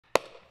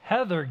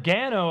Heather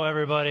Gano,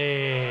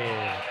 everybody.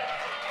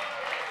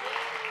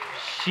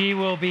 She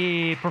will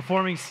be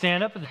performing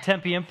stand-up at the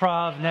Tempe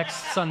Improv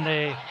next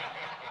Sunday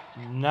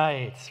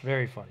night.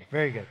 Very funny.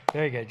 Very good.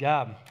 Very good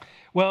job.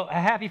 Well, a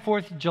happy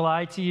 4th of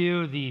July to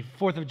you, the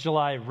 4th of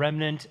July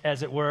remnant,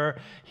 as it were,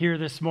 here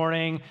this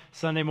morning,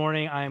 Sunday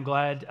morning. I am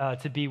glad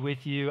to be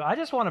with you. I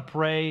just want to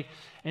pray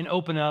and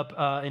open up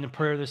in a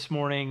prayer this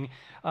morning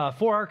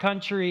for our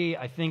country.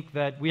 I think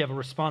that we have a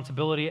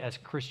responsibility as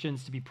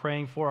Christians to be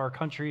praying for our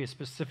country,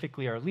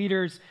 specifically our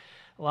leaders.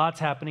 Lots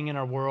happening in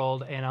our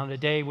world, and on the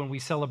day when we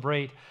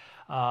celebrate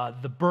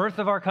the birth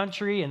of our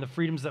country and the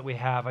freedoms that we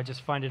have, I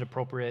just find it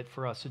appropriate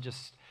for us to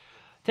just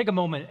take a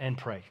moment and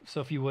pray. So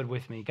if you would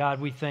with me.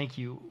 God, we thank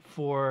you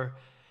for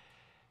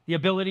the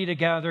ability to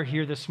gather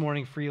here this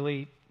morning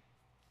freely.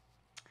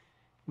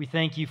 We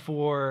thank you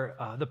for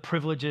the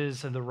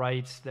privileges and the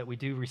rights that we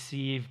do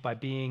receive by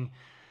being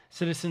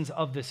citizens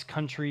of this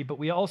country, but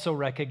we also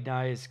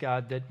recognize,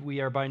 God, that we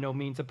are by no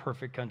means a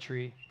perfect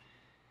country,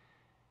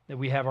 that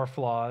we have our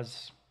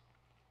flaws,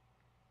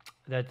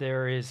 that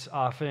there is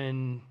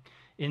often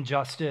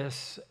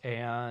injustice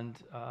and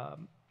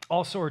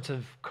all sorts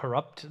of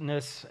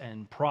corruptness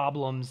and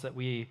problems that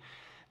we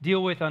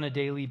deal with on a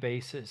daily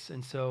basis.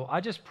 And so I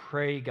just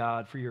pray,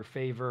 God, for your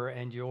favor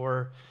and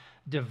your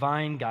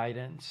divine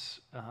guidance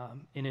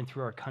in and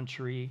through our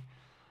country.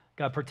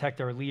 God,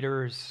 protect our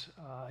leaders,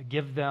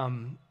 give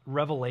them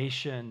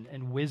revelation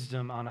and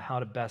wisdom on how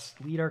to best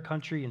lead our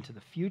country into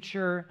the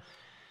future.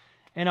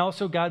 And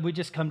also, God, we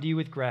just come to you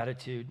with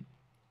gratitude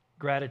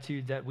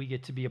that we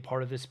get to be a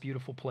part of this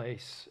beautiful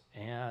place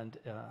and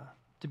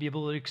to be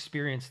able to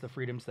experience the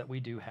freedoms that we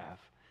do have.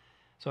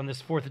 So on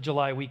this 4th of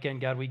July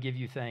weekend, God, we give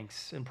you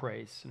thanks and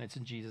praise, and it's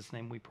in Jesus'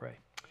 name we pray.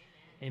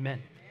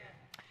 Amen.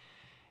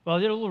 Well, I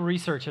did a little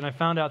research, and I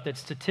found out that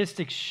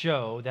statistics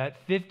show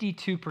that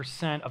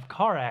 52% of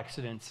car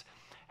accidents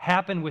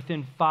happen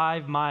within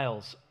 5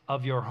 miles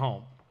of your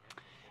home.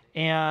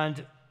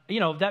 And,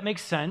 that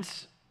makes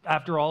sense.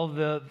 After all,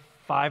 the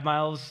 5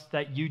 miles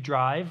that you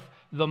drive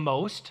the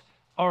most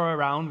are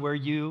around where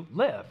you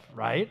live,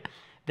 right?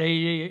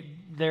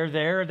 They're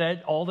there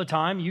that all the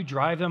time. You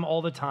drive them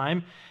all the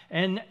time.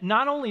 And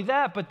not only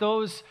that, but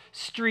those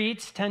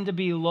streets tend to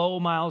be low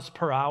miles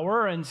per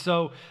hour. And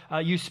so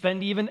you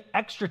spend even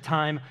extra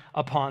time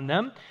upon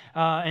them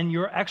and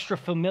you're extra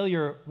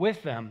familiar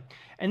with them.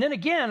 And then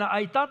again,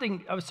 I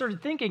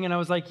started thinking and I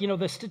was like,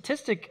 the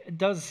statistic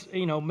does,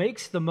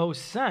 makes the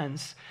most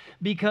sense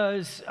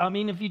because,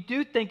 if you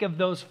do think of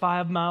those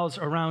 5 miles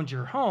around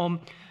your home,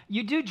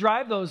 you do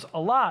drive those a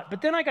lot.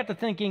 But then I got to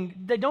thinking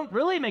they don't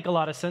really make a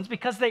lot of sense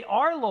because they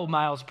are low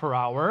miles per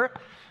hour,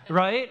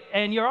 right?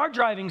 And you are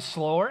driving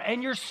slower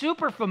and you're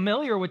super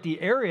familiar with the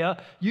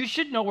area. You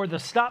should know where the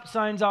stop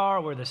signs are,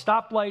 where the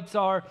stoplights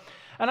are.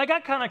 And I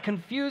got kind of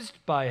confused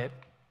by it.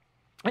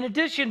 In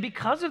addition,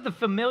 because of the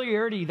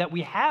familiarity that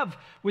we have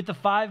with the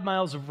 5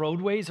 miles of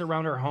roadways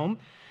around our home,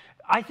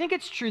 I think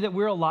it's true that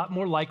we're a lot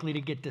more likely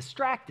to get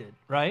distracted,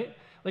 right?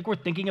 Like we're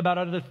thinking about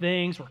other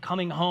things, we're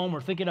coming home,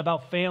 we're thinking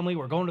about family,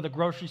 we're going to the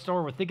grocery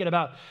store, we're thinking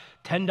about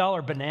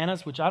 $10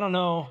 bananas, which I don't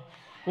know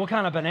what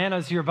kind of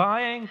bananas you're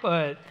buying,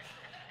 but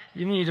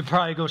you need to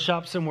probably go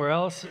shop somewhere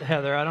else,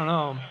 Heather, I don't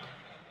know.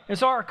 And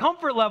so our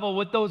comfort level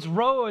with those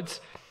roads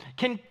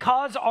can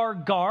cause our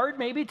guard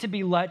maybe to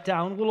be let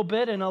down a little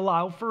bit and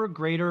allow for a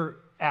greater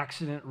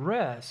accident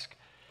risk.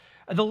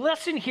 The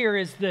lesson here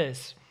is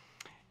this: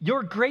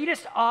 your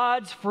greatest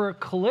odds for a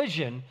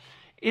collision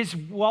is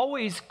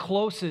always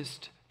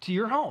closest to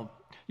your home.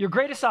 Your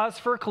greatest odds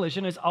for a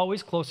collision is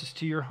always closest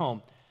to your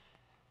home.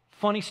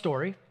 Funny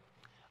story.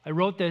 I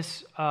wrote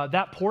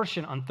that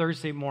portion on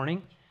Thursday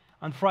morning.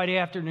 On Friday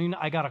afternoon,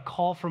 I got a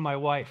call from my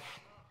wife.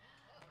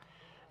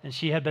 And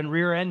she had been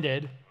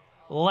rear-ended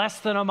less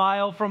than a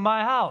mile from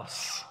my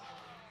house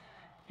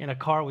in a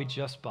car we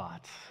just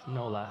bought,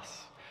 no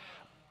less.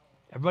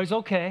 Everybody's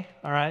okay,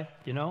 all right?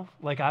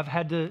 I've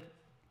had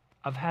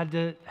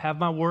to have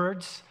my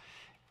words,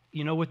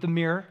 with the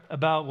mirror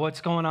about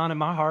what's going on in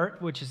my heart,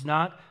 which is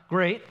not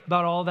great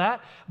about all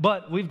that,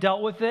 but we've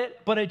dealt with it.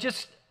 But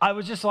I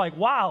was just like,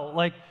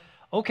 wow,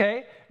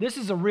 okay, this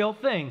is a real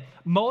thing.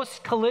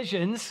 Most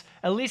collisions,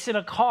 at least in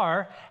a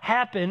car,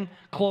 happen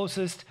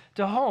closest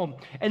to home.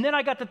 And then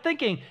I got to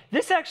thinking,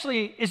 this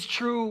actually is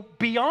true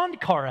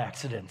beyond car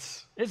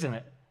accidents, isn't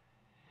it?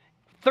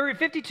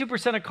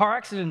 52% of car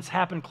accidents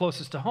happen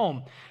closest to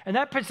home. And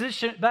that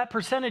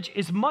percentage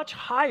is much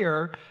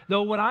higher,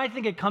 though, when I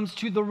think it comes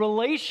to the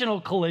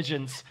relational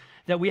collisions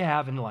that we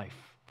have in life.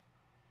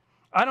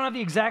 I don't have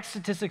the exact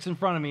statistics in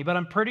front of me, but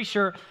I'm pretty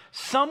sure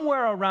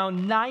somewhere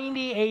around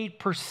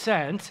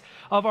 98%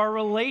 of our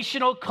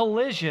relational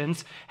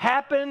collisions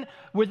happen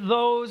with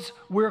those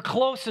we're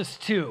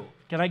closest to.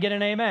 Can I get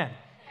an amen?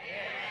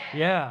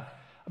 Yeah.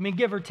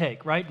 Give or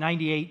take, right?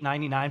 98,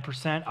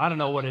 99%. I don't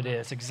know what it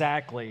is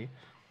exactly.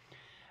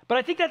 But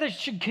I think that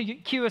should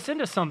cue us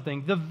into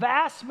something. The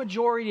vast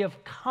majority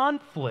of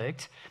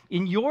conflict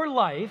in your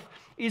life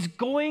is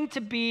going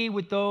to be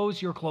with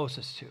those you're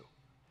closest to.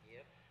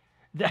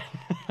 Yep.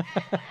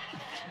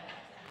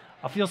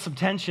 I feel some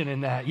tension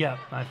in that. Yeah,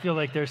 I feel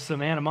like there's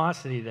some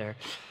animosity there.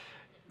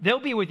 They'll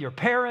be with your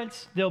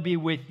parents. They'll be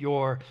with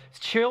your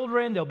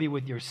children. They'll be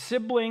with your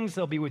siblings.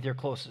 They'll be with your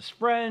closest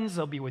friends.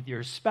 They'll be with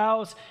your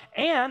spouse.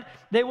 And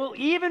they will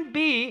even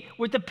be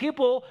with the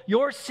people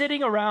you're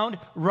sitting around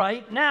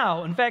right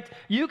now. In fact,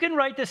 you can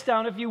write this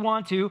down if you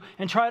want to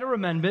and try to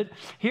remember it.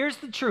 Here's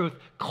the truth.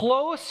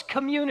 Close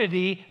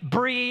community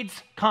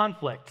breeds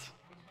conflict.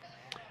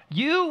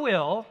 You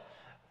will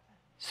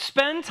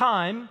spend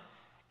time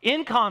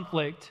in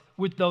conflict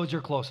with those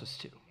you're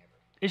closest to.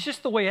 It's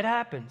just the way it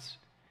happens.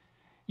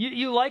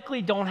 You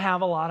likely don't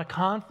have a lot of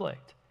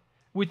conflict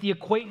with the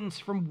acquaintance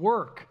from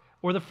work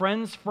or the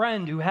friend's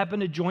friend who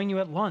happened to join you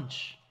at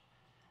lunch,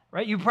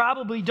 right? You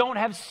probably don't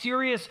have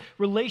serious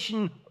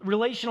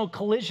relational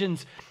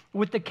collisions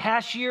with the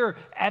cashier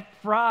at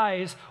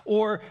Fry's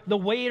or the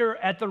waiter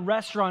at the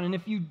restaurant. And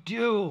if you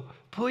do,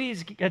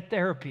 please get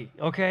therapy,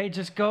 okay?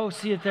 Just go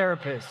see a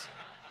therapist.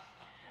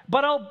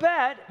 But I'll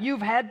bet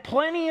you've had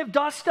plenty of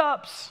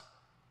dust-ups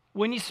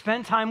when you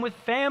spend time with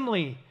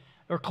family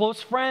or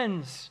close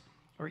friends,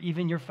 or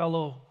even your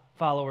fellow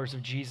followers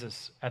of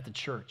Jesus at the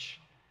church.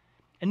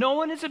 And no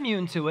one is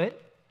immune to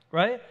it,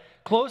 right?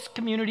 Close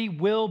community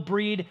will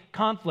breed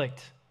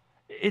conflict.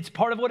 It's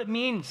part of what it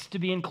means to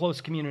be in close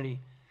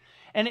community.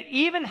 And it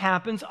even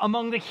happens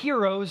among the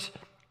heroes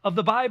of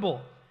the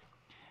Bible.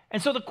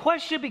 And so the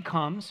question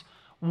becomes,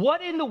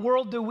 what in the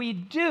world do we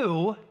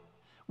do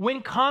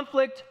when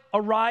conflict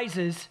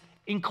arises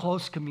in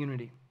close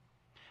community?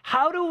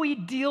 How do we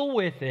deal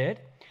with it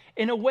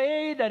in a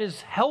way that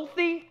is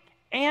healthy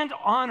and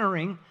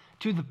honoring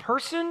to the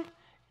person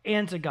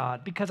and to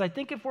God? Because I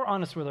think if we're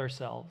honest with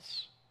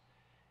ourselves,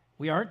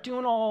 we aren't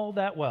doing all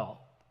that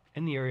well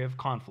in the area of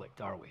conflict,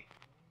 are we?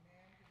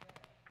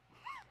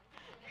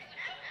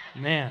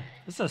 Man,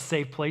 this is a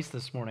safe place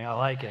this morning. I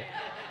like it.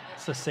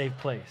 It's a safe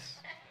place.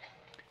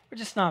 We're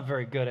just not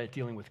very good at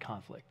dealing with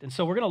conflict. And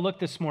so we're going to look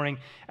this morning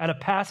at a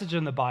passage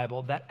in the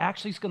Bible that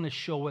actually is going to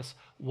show us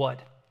what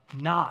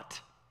not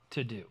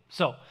to do.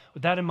 So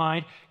with that in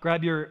mind,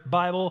 grab your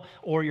Bible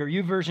or your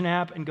YouVersion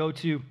app and go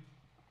to, you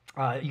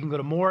can go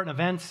to more and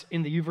events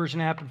in the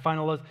YouVersion app and find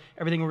all of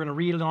everything we're going to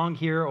read along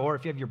here. Or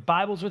if you have your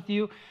Bibles with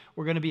you,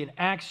 we're going to be in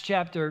Acts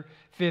chapter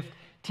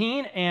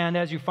 15. And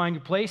as you find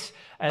your place,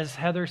 as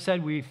Heather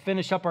said, we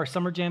finish up our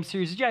Summer Jam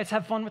series. Did you guys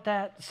have fun with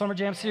that Summer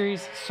Jam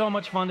series? So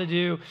much fun to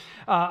do.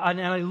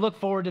 And I look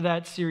forward to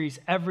that series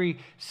every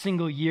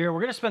single year.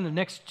 We're going to spend the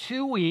next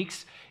 2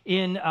 weeks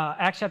in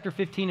Acts chapter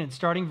 15 and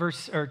starting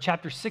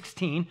chapter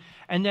 16.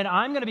 And then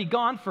I'm going to be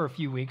gone for a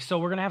few weeks. So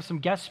we're going to have some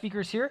guest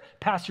speakers here.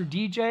 Pastor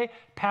DJ,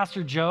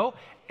 Pastor Joe,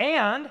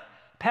 and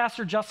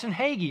Pastor Justin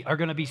Hagee are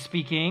going to be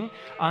speaking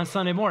on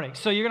Sunday morning.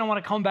 So you're going to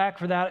want to come back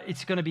for that.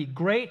 It's going to be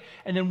great.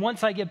 And then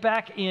once I get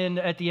back in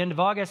at the end of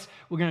August,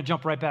 we're going to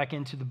jump right back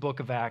into the book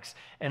of Acts.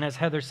 And as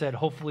Heather said,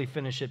 hopefully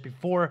finish it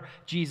before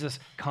Jesus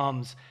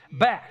comes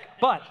back.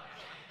 But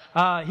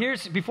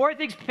before I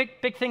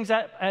pick things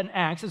at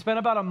Acts, it's been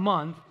about a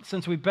month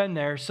since we've been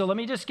there. So let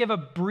me just give a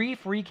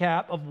brief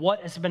recap of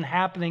what has been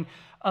happening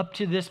up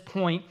to this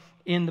point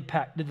in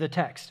the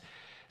text.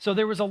 So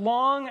there was a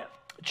long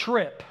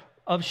trip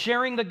of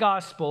sharing the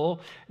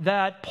gospel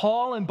that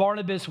Paul and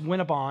Barnabas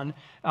went upon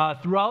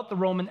throughout the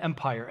Roman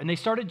Empire. And they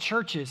started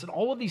churches in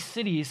all of these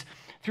cities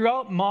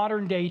throughout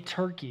modern-day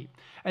Turkey.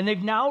 And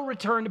they've now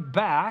returned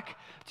back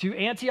to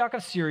Antioch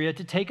of Syria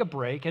to take a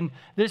break. And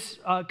this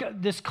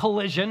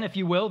collision, if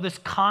you will, this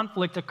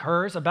conflict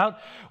occurs about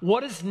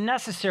what is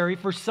necessary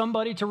for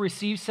somebody to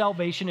receive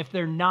salvation if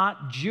they're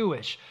not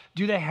Jewish.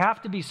 Do they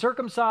have to be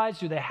circumcised?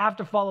 Do they have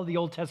to follow the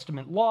Old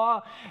Testament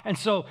law? And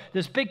so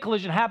this big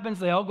collision happens.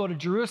 They all go to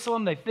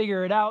Jerusalem. They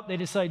figure it out. They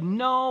decide,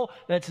 no,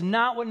 that's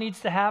not what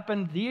needs to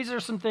happen. These are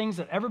some things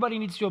that everybody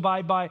needs to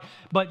abide by.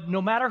 But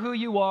no matter who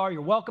you are,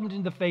 you're welcomed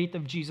into the faith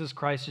of Jesus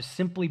Christ just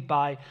simply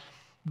by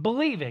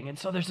believing. And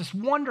so there's this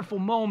wonderful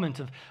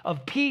moment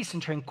of peace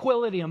and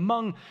tranquility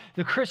among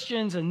the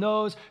Christians and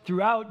those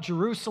throughout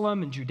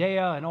Jerusalem and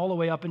Judea and all the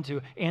way up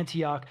into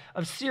Antioch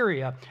of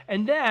Syria.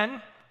 And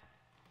then,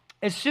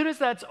 as soon as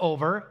that's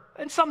over,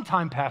 and some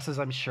time passes,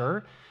 I'm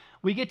sure,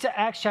 we get to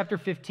Acts chapter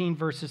 15,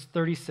 verses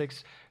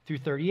 36 through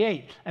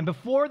 38. And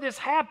before this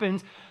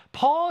happens,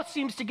 Paul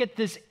seems to get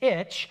this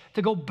itch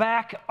to go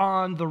back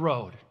on the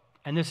road.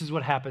 And this is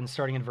what happens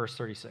starting in verse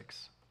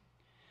 36.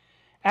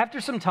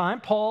 After some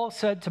time, Paul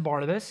said to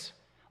Barnabas,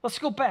 let's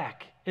go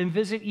back and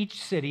visit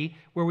each city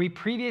where we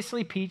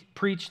previously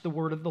preached the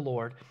word of the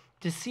Lord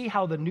to see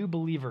how the new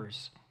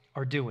believers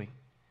are doing.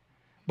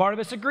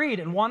 Barnabas agreed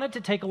and wanted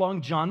to take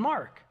along John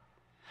Mark.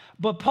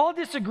 But Paul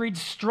disagreed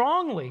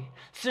strongly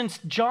since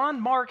John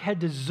Mark had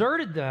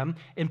deserted them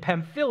in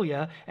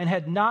Pamphylia and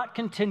had not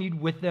continued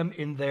with them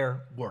in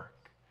their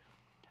work.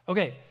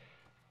 Okay,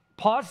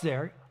 pause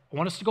there. I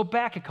want us to go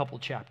back a couple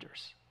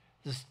chapters.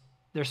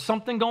 There's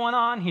something going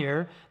on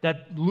here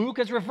that Luke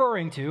is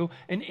referring to,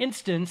 an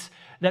instance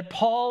that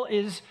Paul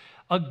is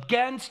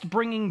against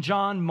bringing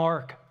John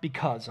Mark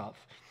because of.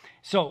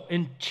 So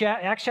in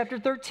Acts chapter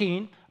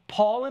 13,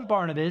 Paul and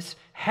Barnabas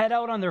head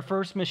out on their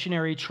first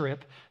missionary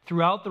trip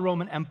throughout the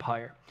Roman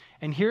Empire.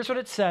 And here's what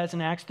it says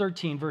in Acts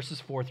 13,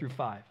 verses 4 through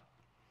 5.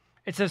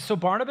 It says, "So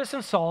Barnabas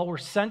and Saul were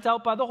sent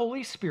out by the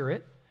Holy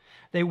Spirit.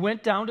 They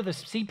went down to the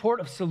seaport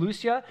of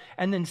Seleucia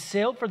and then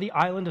sailed for the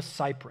island of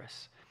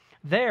Cyprus.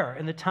 There,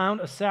 in the town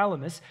of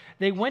Salamis,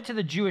 they went to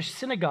the Jewish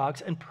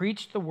synagogues and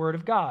preached the word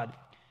of God.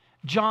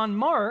 John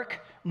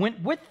Mark went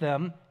with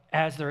them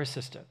as their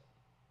assistant."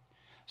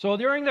 So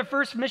during their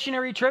first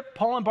missionary trip,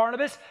 Paul and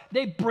Barnabas,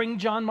 they bring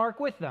John Mark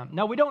with them.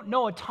 Now, we don't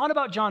know a ton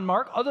about John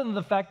Mark other than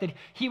the fact that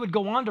he would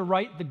go on to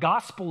write the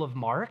Gospel of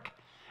Mark,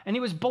 and he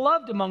was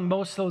beloved among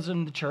most of those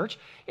in the church.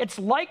 It's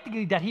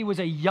likely that he was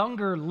a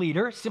younger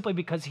leader simply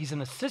because he's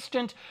an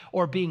assistant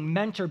or being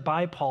mentored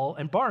by Paul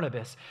and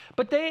Barnabas.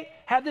 But they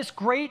had this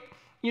great,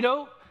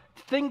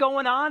 thing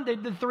going on.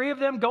 The three of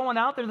them going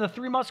out. They're the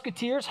three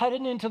musketeers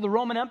heading into the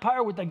Roman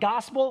Empire with the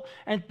gospel,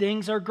 and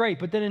things are great.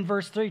 But then in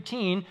verse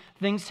 13,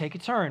 things take a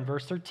turn.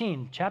 Verse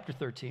 13, chapter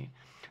 13.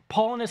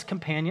 Paul and his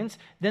companions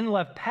then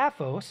left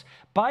Paphos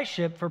by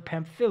ship for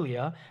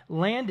Pamphylia,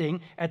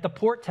 landing at the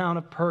port town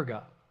of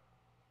Perga.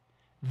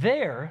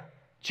 There,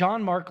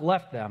 John Mark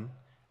left them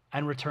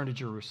and returned to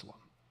Jerusalem.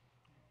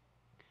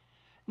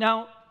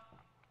 Now,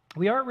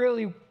 we aren't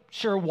really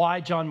sure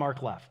why John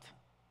Mark left.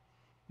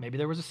 Maybe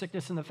there was a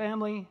sickness in the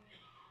family.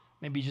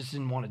 Maybe he just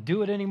didn't want to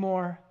do it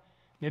anymore.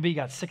 Maybe he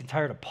got sick and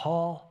tired of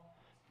Paul.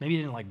 Maybe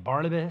he didn't like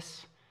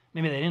Barnabas.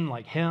 Maybe they didn't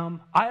like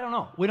him. I don't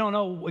know. We don't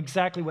know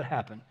exactly what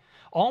happened.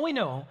 All we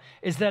know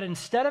is that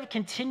instead of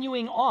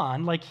continuing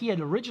on like he had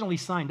originally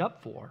signed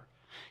up for,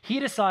 he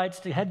decides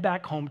to head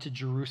back home to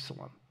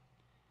Jerusalem.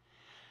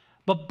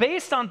 But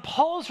based on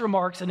Paul's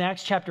remarks in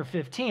Acts chapter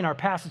 15, our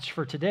passage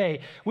for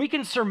today, we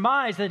can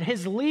surmise that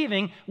his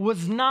leaving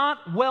was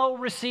not well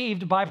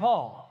received by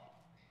Paul.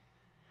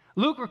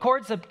 Luke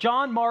records that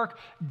John Mark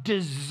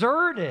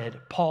deserted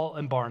Paul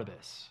and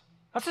Barnabas.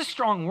 That's a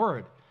strong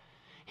word.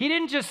 He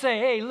didn't just say,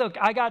 "Hey, look,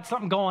 I got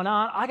something going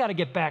on. I got to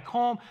get back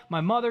home. My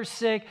mother's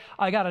sick.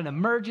 I got an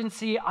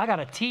emergency. I got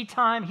a tea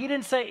time." He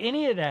didn't say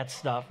any of that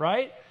stuff,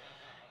 right?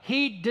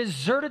 He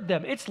deserted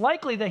them. It's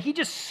likely that he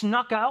just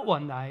snuck out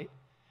one night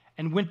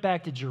and went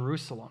back to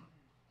Jerusalem.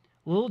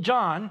 Little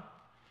John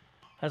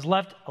has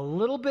left a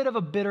little bit of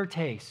a bitter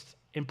taste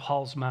in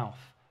Paul's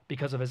mouth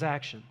because of his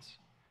actions.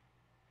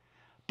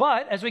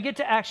 But as we get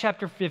to Acts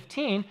chapter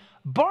 15,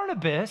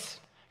 Barnabas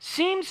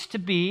seems to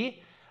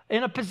be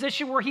in a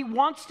position where he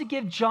wants to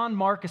give John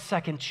Mark a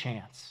second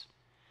chance.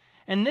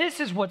 And this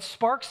is what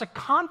sparks a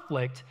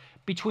conflict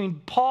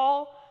between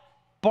Paul,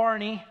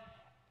 Barney,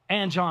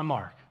 and John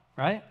Mark,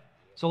 right?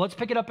 So let's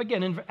pick it up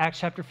again in Acts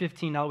chapter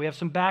 15. Now we have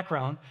some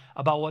background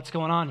about what's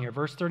going on here.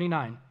 Verse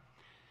 39.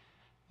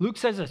 Luke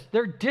says this,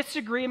 "Their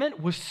disagreement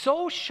was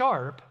so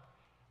sharp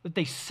that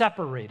they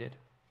separated.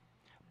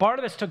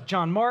 Barnabas took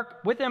John Mark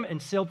with him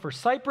and sailed for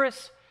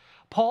Cyprus.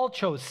 Paul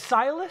chose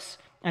Silas,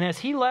 and as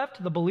he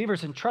left, the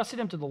believers entrusted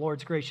him to the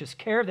Lord's gracious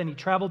care. Then he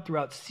traveled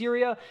throughout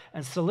Syria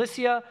and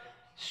Cilicia,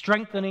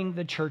 strengthening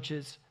the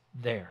churches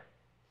there."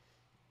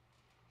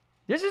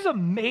 This is a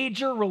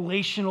major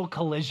relational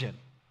collision.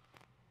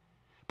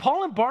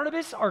 Paul and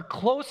Barnabas are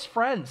close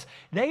friends.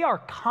 They are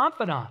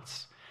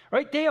confidants,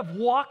 right? They have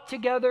walked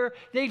together.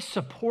 They've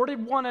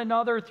supported one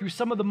another through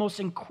some of the most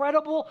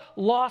incredible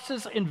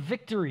losses and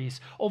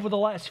victories over the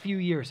last few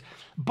years.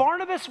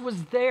 Barnabas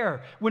was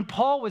there when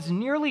Paul was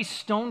nearly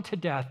stoned to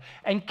death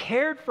and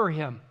cared for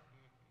him.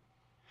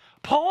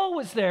 Paul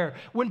was there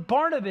when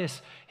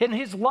Barnabas in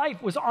his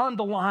life was on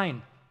the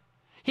line.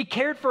 He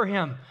cared for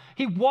him.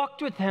 He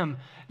walked with him.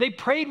 They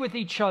prayed with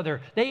each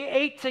other. They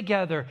ate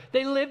together.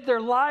 They lived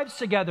their lives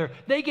together.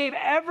 They gave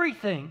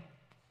everything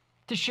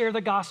to share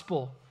the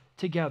gospel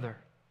together.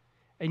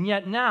 And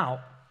yet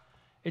now,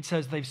 it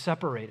says they've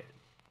separated.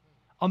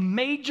 A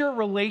major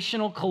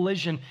relational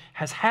collision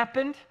has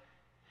happened,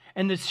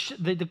 and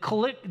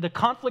the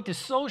conflict is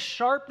so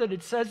sharp that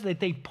it says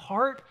that they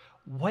part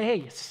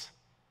ways.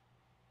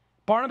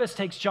 Barnabas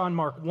takes John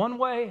Mark one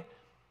way,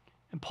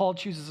 and Paul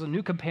chooses a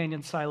new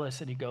companion,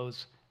 Silas, and he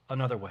goes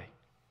another way.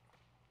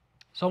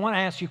 So I want to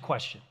ask you a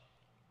question,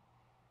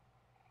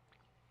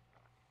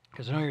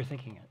 because I know you're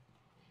thinking it.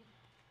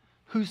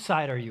 Whose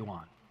side are you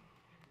on?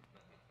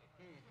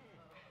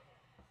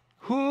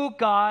 Who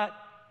got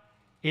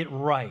it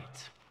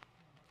right?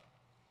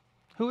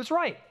 Who was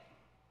right?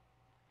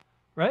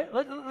 Right?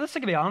 Let's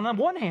think about it. On the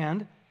one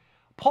hand,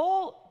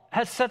 Paul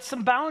has set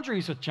some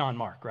boundaries with John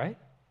Mark, right?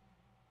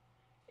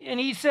 And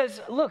he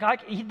says, look,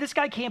 this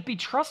guy can't be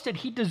trusted.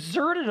 He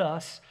deserted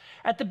us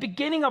at the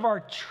beginning of our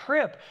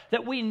trip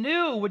that we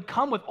knew would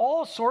come with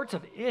all sorts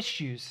of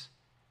issues.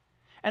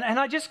 And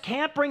I just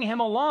can't bring him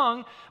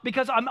along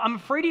because I'm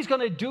afraid he's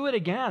going to do it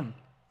again.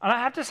 And I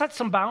have to set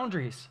some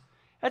boundaries.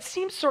 That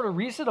seems sort of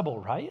reasonable,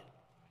 right?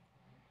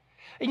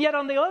 And yet,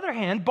 on the other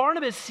hand,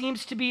 Barnabas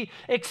seems to be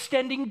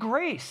extending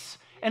grace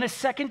and a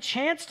second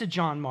chance to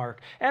John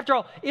Mark. After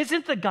all,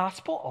 isn't the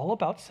gospel all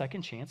about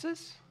second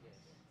chances?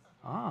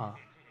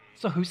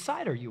 So whose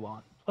side are you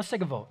on? Let's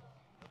take a vote.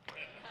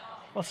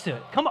 Let's do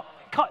it. Come on.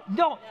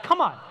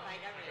 Come on.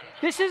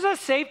 This is a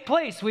safe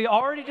place. We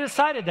already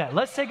decided that.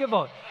 Let's take a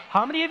vote.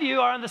 How many of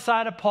you are on the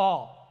side of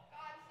Paul?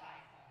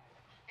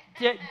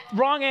 Yeah,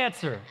 wrong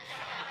answer.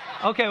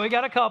 Okay, we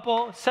got a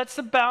couple. Set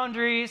some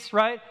boundaries,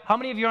 right? How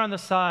many of you are on the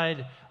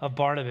side of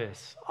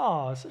Barnabas?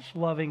 Oh, such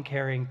loving,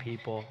 caring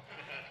people.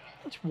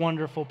 Such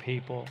wonderful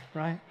people,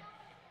 right?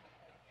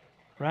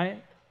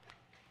 Right?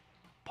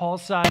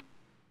 Paul's side.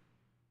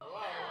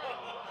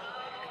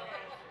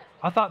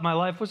 I thought my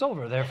life was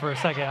over there for a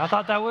second. I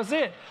thought that was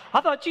it.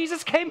 I thought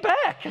Jesus came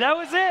back. That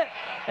was it.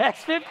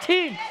 Acts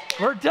 15.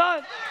 We're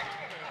done.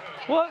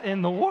 What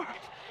in the world?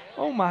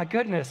 Oh, my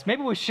goodness.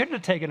 Maybe we shouldn't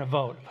have taken a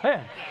vote.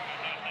 Man.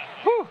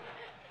 Whew.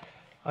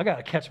 I got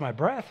to catch my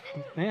breath,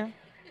 man.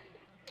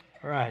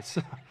 All right.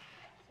 So,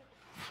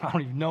 I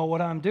don't even know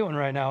what I'm doing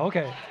right now.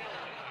 Okay.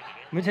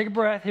 Let me take a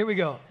breath. Here we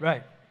go.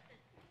 Right.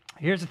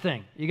 Here's the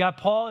thing. You got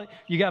Paul.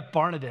 You got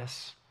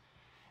Barnabas.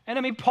 And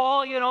I mean,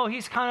 Paul, you know,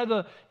 he's kind of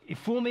the, you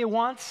fool me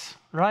once,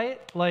 right?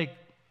 Like,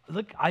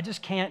 look, I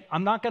just can't,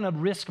 I'm not going to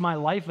risk my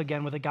life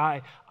again with a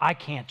guy I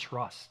can't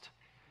trust.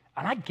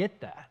 And I get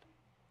that,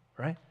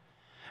 right?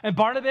 And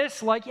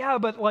Barnabas, like, yeah,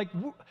 but like,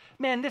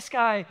 man, this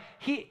guy,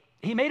 he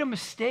made a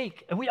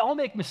mistake. And we all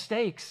make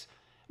mistakes.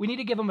 We need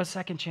to give him a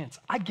second chance.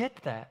 I get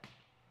that.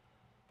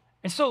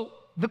 And so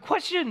the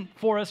question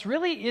for us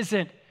really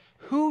isn't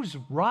who's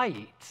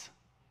right,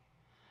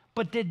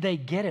 but did they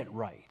get it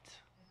right?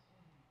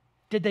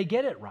 Did they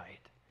get it right?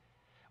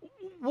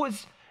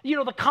 Was, you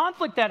know, the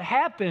conflict that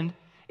happened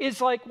is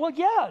like, well,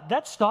 yeah,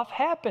 that stuff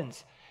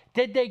happens.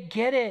 Did they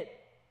get it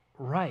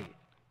right?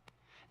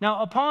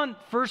 Now, upon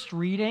first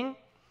reading,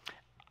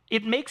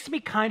 it makes me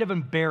kind of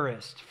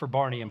embarrassed for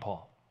Barney and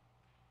Paul.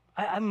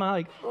 I'm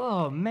like,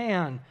 oh,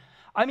 man.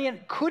 I mean,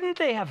 couldn't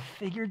they have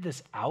figured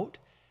this out?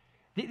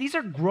 These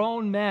are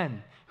grown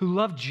men who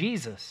love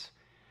Jesus.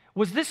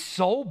 Was this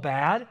so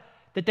bad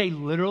that they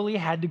literally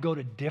had to go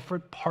to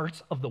different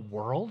parts of the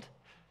world?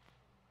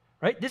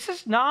 Right? This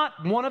is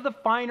not one of the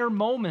finer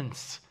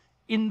moments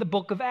in the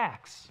book of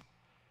Acts.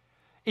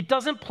 It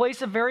doesn't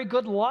place a very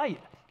good light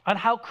on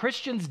how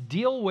Christians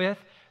deal with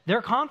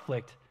their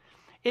conflict.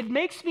 It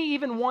makes me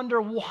even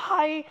wonder,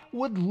 why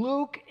would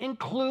Luke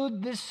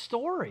include this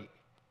story?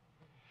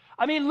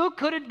 I mean, Luke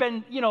could have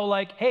been, you know,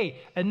 like, hey,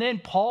 and then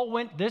Paul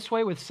went this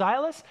way with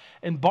Silas,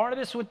 and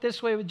Barnabas went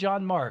this way with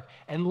John Mark,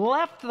 and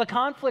left the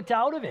conflict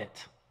out of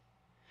it.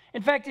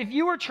 In fact, if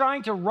you were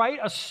trying to write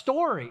a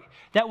story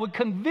that would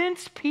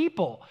convince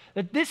people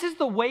that this is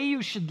the way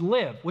you should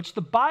live, which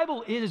the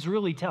Bible is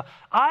really telling,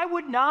 I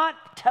would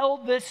not tell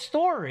this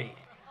story,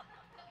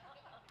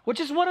 which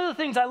is one of the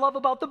things I love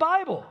about the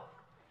Bible.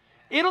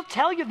 It'll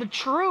tell you the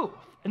truth.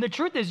 And the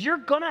truth is, you're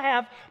going to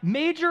have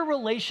major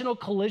relational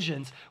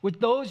collisions with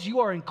those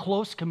you are in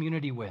close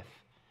community with.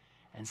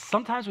 And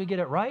sometimes we get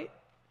it right,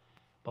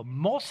 but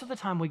most of the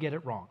time we get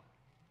it wrong.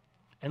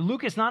 And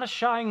Luke is not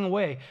shying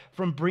away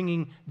from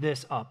bringing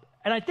this up.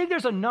 And I think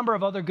there's a number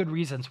of other good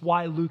reasons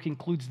why Luke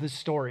includes this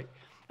story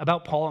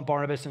about Paul and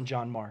Barnabas and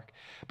John Mark.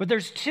 But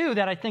there's two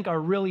that I think are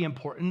really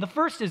important. The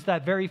first is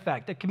that very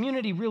fact that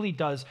community really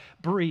does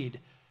breed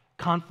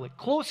conflict.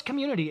 Close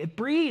community, it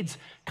breeds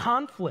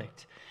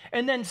conflict.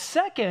 And then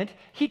second,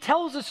 he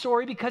tells the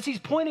story because he's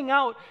pointing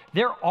out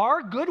there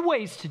are good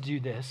ways to do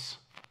this,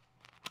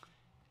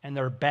 and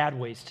there are bad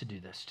ways to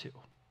do this too.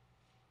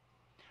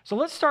 So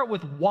let's start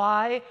with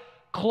why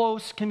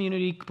close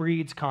community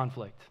breeds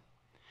conflict.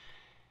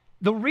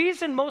 The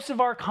reason most of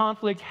our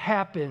conflict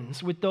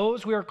happens with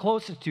those we are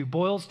closest to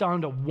boils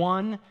down to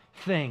one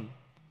thing: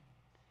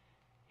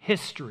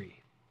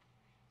 history.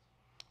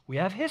 We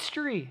have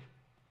history.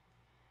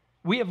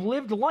 We have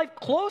lived life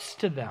close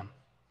to them.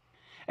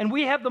 And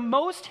we have the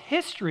most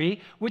history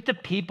with the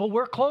people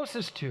we're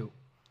closest to.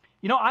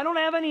 You know, I don't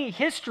have any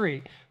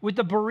history with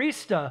the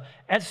barista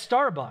at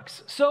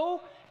Starbucks.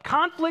 So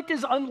conflict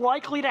is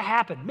unlikely to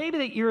happen. Maybe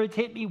they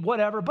irritate me,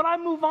 whatever, but I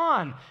move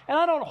on. And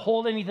I don't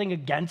hold anything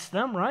against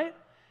them, right?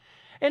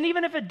 And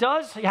even if it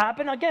does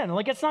happen, again,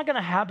 like it's not going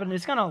to happen.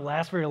 It's going to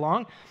last very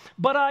long.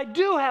 But I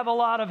do have a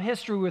lot of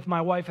history with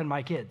my wife and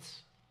my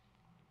kids.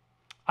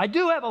 I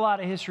do have a lot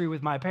of history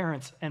with my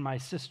parents and my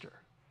sister.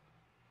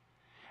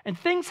 And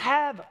things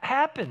have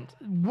happened.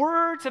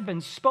 Words have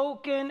been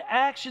spoken,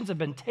 actions have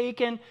been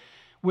taken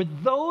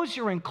with those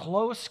you're in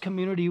close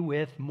community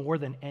with more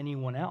than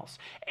anyone else.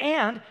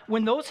 And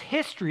when those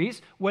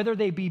histories, whether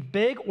they be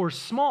big or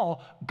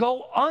small,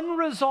 go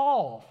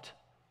unresolved,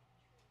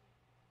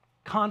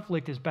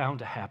 conflict is bound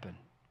to happen.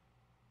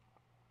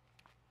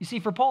 You see,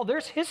 for Paul,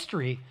 there's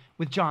history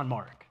with John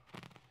Mark.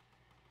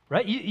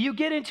 Right? You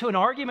get into an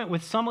argument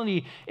with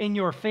somebody in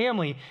your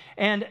family,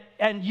 and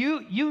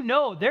you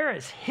know there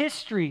is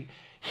history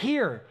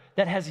here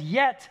that has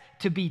yet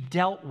to be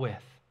dealt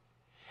with.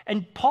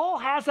 And Paul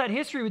has that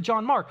history with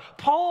John Mark.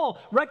 Paul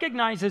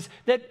recognizes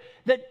that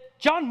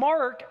John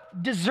Mark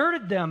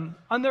deserted them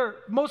on their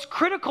most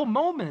critical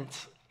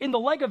moments in the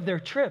leg of their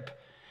trip.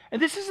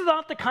 And this is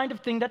not the kind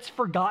of thing that's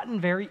forgotten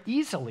very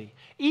easily.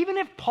 Even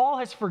if Paul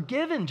has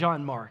forgiven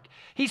John Mark,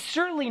 he's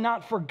certainly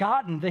not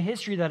forgotten the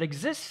history that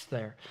exists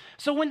there.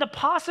 So when the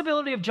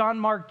possibility of John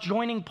Mark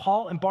joining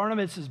Paul and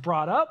Barnabas is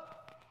brought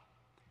up,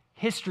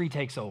 history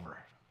takes over.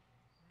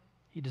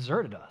 He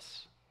deserted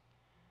us.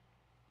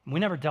 We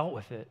never dealt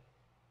with it,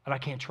 and I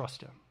can't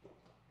trust him.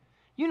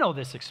 You know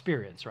this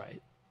experience,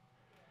 right?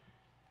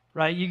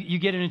 Right? You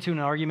get into an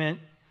argument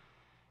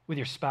with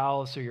your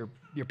spouse or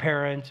your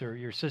parent or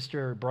your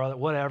sister or brother,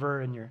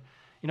 whatever, and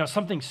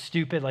something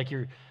stupid like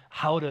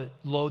how to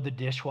load the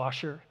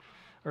dishwasher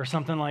or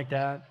something like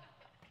that,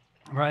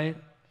 right?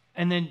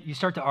 And then you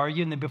start to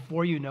argue, and then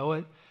before you know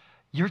it,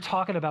 you're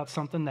talking about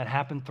something that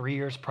happened 3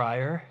 years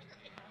prior,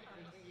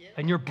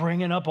 and you're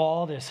bringing up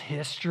all this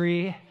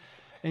history,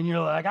 and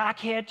you're like, I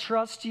can't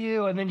trust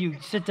you, and then you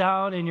sit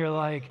down and you're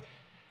like,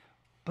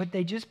 but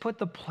they just put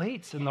the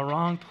plates in the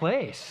wrong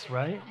place,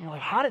 right? You're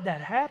like, how did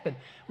that happen?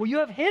 Well, you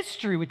have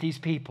history with these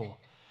people.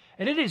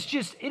 And it is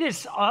just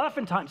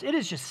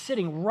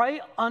sitting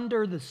right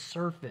under the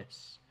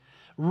surface,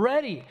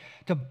 ready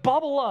to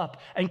bubble up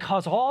and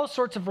cause all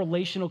sorts of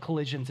relational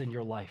collisions in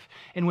your life.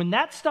 And when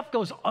that stuff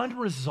goes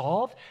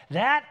unresolved,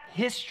 that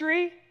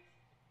history,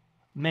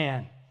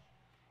 man,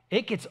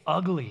 it gets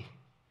ugly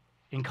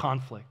in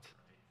conflict.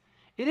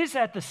 It is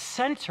at the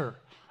center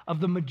of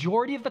the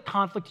majority of the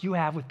conflict you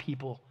have with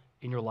people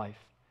in your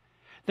life.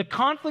 The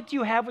conflict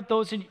you have with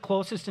those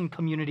closest in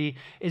community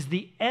is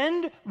the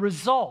end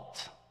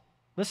result.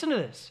 Listen to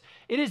this.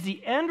 It is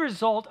the end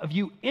result of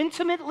you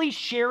intimately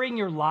sharing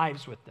your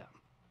lives with them.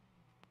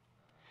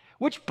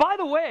 Which, by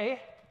the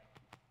way,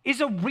 is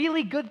a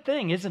really good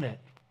thing, isn't it?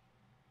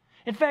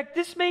 In fact,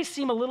 this may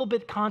seem a little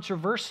bit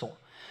controversial,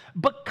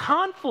 but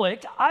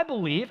conflict, I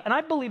believe, and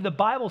I believe the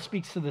Bible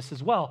speaks to this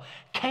as well,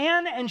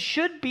 can and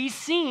should be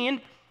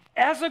seen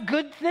as a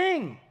good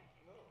thing.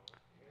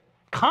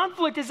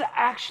 Conflict is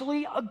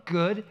actually a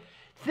good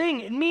thing.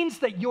 It means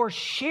that you're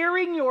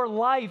sharing your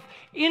life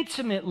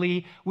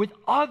intimately with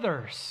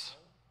others,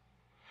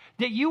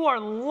 that you are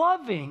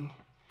loving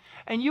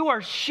and you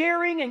are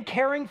sharing and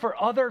caring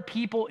for other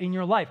people in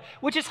your life,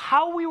 which is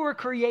how we were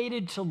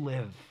created to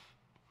live.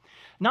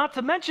 Not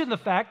to mention the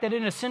fact that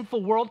in a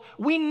sinful world,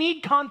 we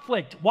need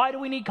conflict. Why do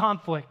we need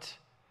conflict?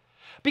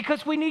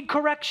 Because we need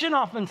correction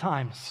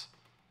oftentimes.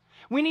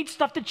 We need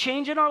stuff to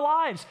change in our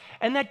lives,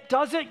 and that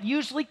doesn't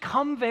usually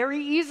come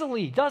very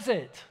easily, does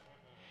it?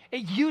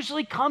 It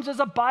usually comes as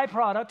a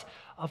byproduct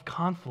of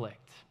conflict.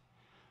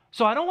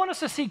 So I don't want us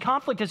to see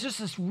conflict as just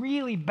this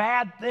really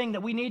bad thing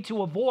that we need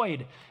to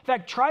avoid. In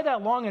fact, try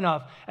that long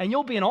enough, and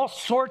you'll be in all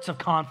sorts of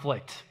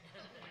conflict,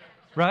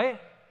 right?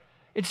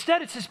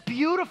 Instead, it's this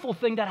beautiful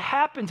thing that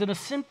happens in a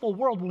sinful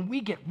world when we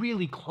get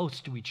really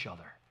close to each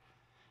other,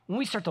 when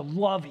we start to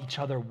love each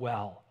other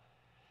well.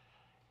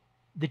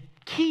 The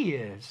key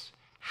is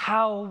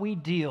how we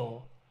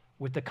deal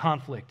with the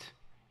conflict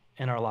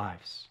in our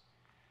lives.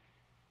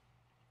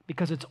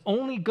 Because it's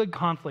only good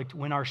conflict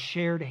when our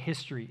shared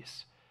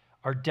histories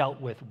are dealt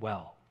with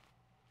well.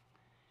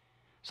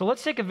 So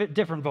let's take a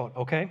different vote,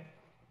 okay?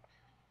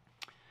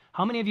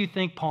 How many of you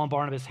think Paul and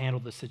Barnabas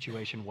handled this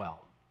situation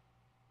well?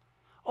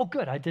 Oh,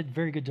 good. I did a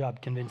very good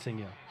job convincing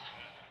you.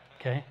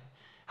 Okay?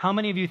 How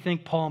many of you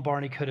think Paul and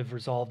Barney could have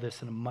resolved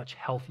this in a much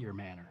healthier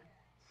manner?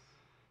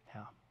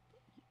 Yeah,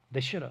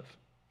 they should have.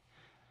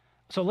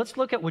 So let's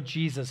look at what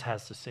Jesus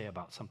has to say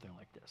about something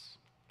like this.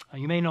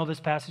 You may know this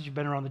passage. You've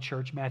been around the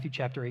church, Matthew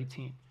chapter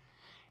 18.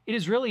 It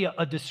is really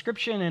a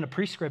description and a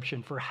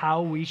prescription for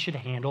how we should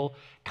handle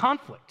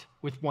conflict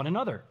with one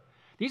another.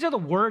 These are the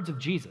words of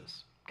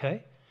Jesus,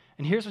 okay?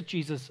 And here's what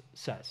Jesus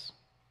says.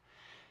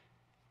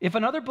 If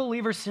another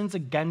believer sins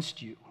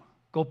against you,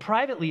 go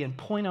privately and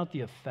point out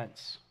the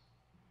offense.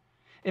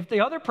 If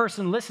the other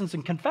person listens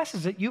and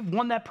confesses it, you've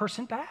won that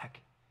person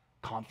back.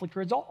 Conflict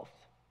resolved.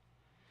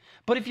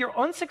 But if you're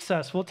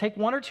unsuccessful, take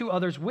one or two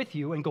others with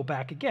you and go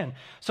back again,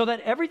 so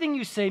that everything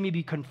you say may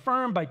be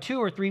confirmed by 2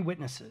 or 3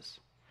 witnesses.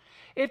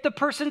 If the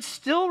person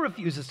still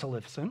refuses to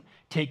listen,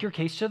 take your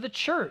case to the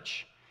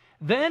church.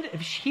 Then, if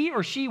he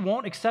or she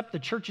won't accept the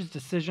church's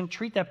decision,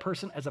 treat that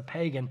person as a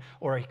pagan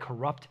or a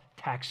corrupt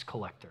tax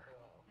collector.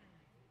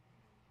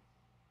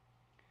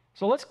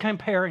 So let's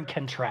compare and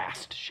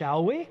contrast,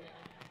 shall we?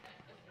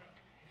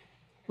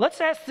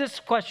 Let's ask this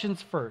question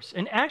first.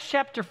 In Acts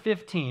chapter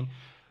 15,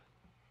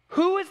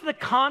 who is the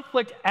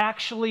conflict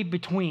actually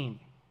between?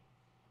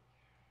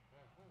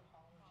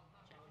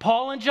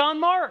 Paul and John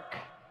Mark.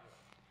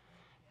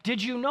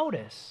 Did you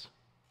notice?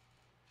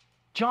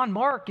 John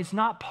Mark is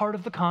not part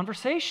of the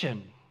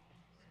conversation.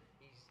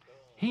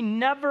 He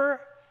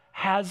never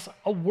has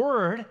a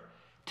word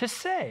to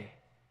say.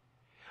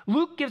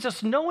 Luke gives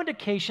us no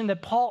indication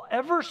that Paul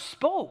ever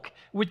spoke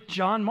with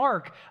John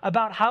Mark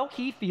about how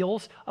he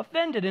feels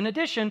offended. In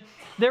addition,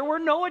 there were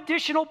no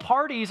additional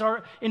parties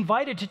are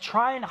invited to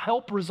try and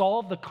help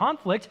resolve the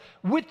conflict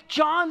with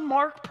John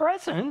Mark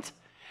present,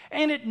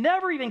 and it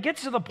never even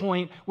gets to the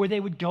point where they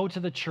would go to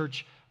the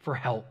church for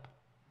help.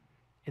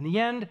 In the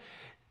end,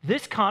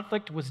 this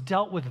conflict was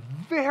dealt with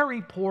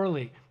very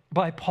poorly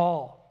by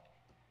Paul.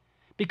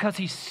 because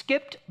he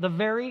skipped the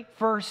very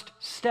first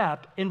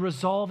step in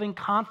resolving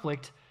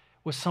conflict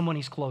with someone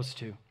he's close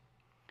to.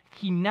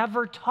 He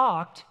never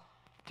talked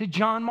to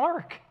John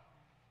Mark.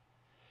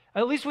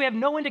 At least we have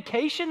no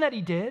indication that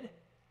he did.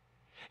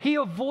 He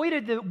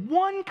avoided the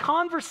one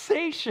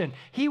conversation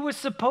he was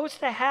supposed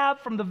to have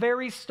from the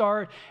very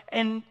start,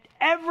 and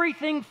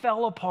everything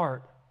fell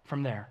apart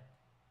from there.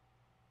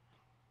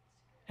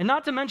 And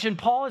not to mention,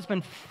 Paul has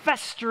been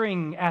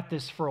festering at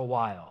this for a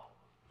while,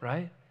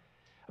 right?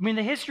 I mean,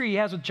 the history he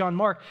has with John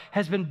Mark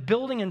has been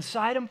building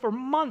inside him for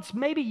months,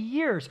 maybe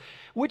years,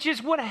 which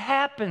is what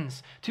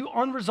happens to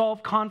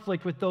unresolved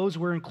conflict with those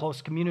we're in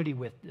close community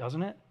with,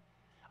 doesn't it?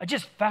 It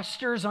just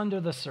festers under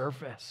the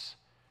surface.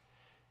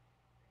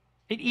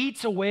 It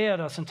eats away at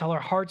us until our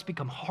hearts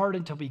become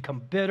hardened, until we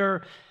become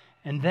bitter,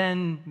 and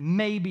then,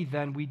 maybe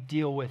then, we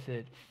deal with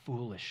it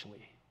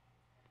foolishly.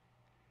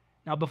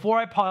 Now, before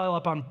I pile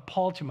up on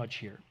Paul too much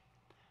here,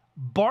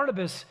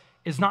 Barnabas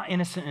is not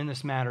innocent in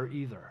this matter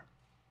either.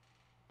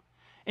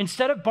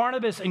 Instead of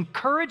Barnabas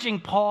encouraging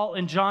Paul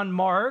and John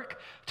Mark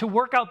to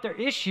work out their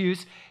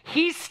issues,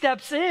 he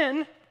steps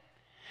in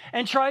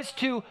and tries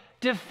to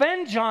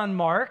defend John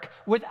Mark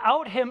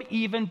without him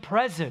even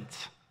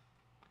present.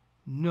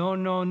 No,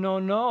 no, no,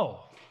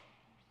 no.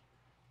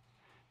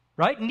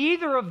 Right?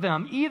 Either of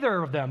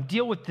them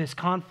deal with this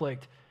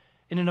conflict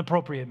in an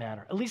appropriate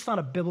manner, at least not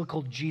a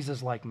biblical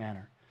Jesus-like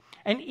manner.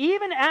 And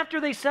even after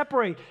they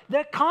separate,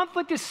 that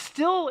conflict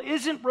still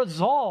isn't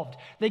resolved.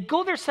 They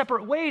go their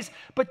separate ways,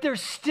 but there's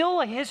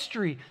still a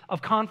history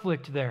of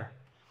conflict there.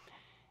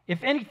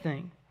 If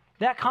anything,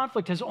 that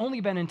conflict has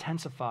only been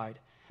intensified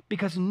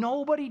because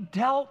nobody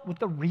dealt with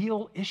the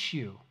real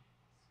issue,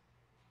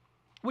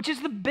 which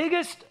is the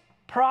biggest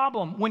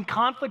problem when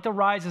conflict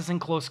arises in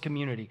close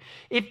community.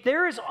 If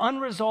there is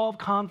unresolved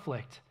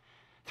conflict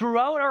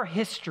throughout our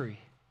history,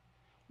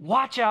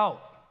 watch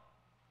out.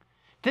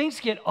 Things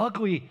get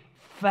ugly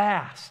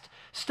fast.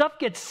 Stuff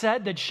gets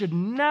said that should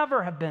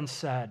never have been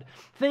said.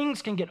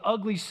 Things can get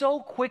ugly so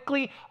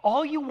quickly,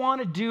 all you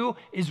want to do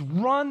is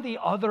run the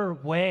other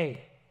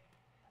way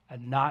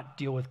and not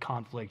deal with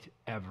conflict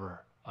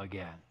ever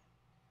again.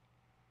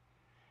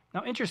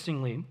 Now,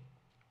 interestingly,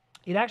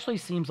 it actually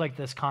seems like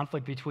this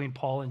conflict between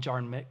Paul and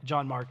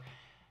John Mark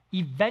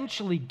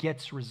eventually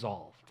gets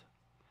resolved.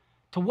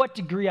 To what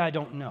degree, I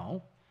don't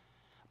know.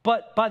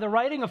 But by the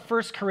writing of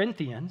 1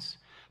 Corinthians,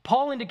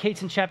 Paul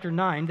indicates in chapter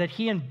 9 that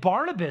he and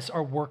Barnabas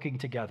are working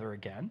together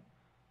again.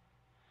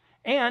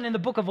 And in the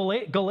book of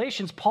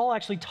Galatians, Paul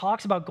actually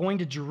talks about going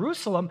to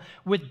Jerusalem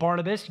with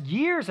Barnabas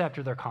years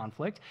after their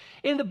conflict.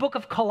 In the book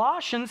of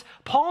Colossians,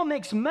 Paul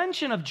makes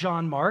mention of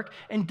John Mark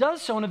and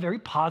does so in a very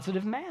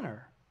positive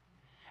manner.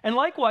 And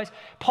likewise,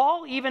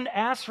 Paul even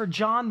asks for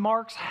John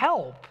Mark's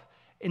help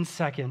in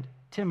 2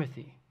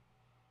 Timothy.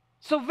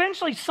 So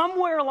eventually,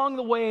 somewhere along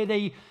the way,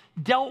 they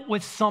dealt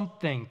with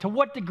something. To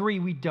what degree,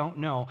 we don't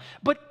know.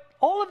 But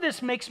all of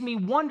this makes me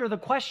wonder the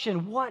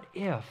question, what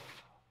if?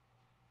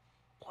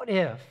 What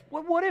if?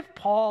 What if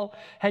Paul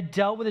had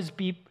dealt with his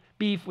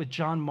beef with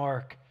John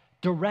Mark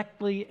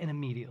directly and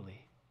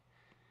immediately?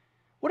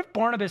 What if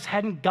Barnabas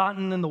hadn't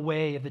gotten in the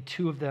way of the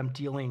two of them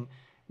dealing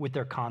with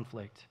their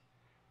conflict?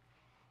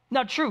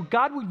 Now, true,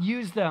 God would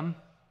use them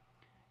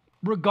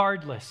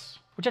regardless,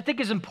 which I think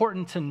is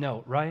important to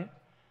note, right?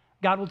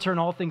 God will turn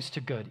all things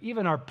to good,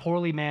 even our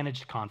poorly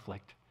managed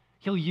conflict.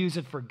 He'll use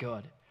it for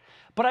good.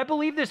 But I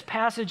believe this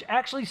passage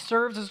actually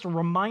serves as a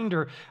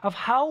reminder of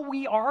how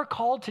we are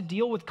called to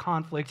deal with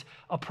conflict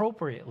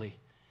appropriately.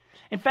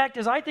 In fact,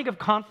 as I think of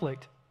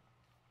conflict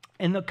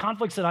and the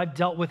conflicts that I've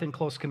dealt with in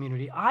close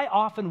community, I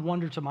often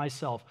wonder to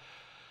myself,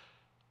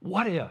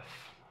 what if?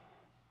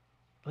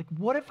 Like,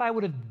 what if I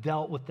would have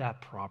dealt with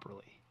that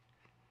properly?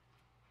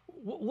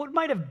 What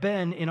might have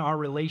been in our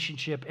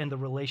relationship and the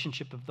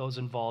relationship of those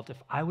involved if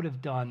I would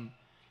have done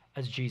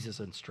as Jesus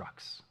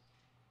instructs?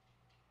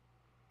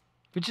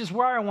 Which is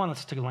where I want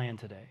us to land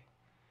today.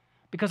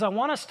 Because I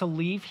want us to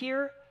leave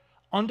here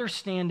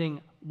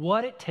understanding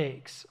what it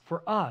takes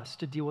for us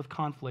to deal with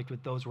conflict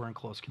with those we're in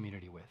close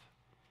community with.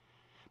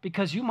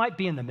 Because you might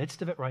be in the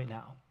midst of it right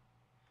now.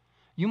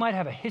 You might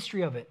have a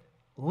history of it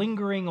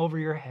lingering over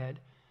your head.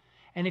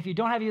 And if you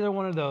don't have either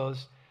one of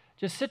those,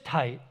 just sit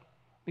tight,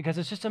 because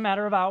it's just a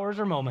matter of hours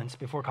or moments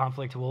before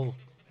conflict will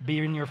be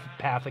in your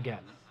path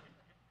again.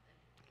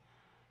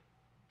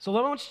 So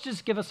why don't you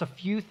just give us a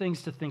few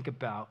things to think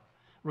about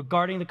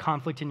regarding the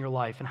conflict in your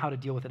life and how to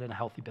deal with it in a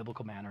healthy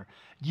biblical manner,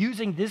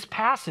 using this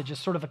passage as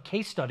sort of a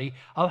case study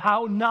of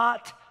how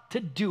not to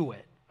do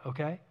it,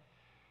 okay?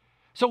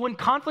 So when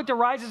conflict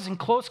arises in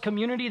close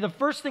community, the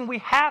first thing we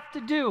have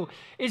to do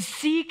is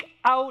seek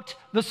out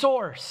the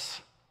source.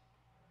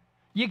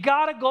 You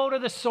got to go to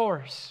the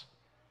source.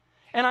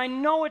 And I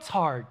know it's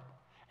hard,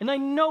 and I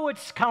know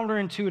it's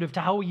counterintuitive to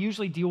how we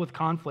usually deal with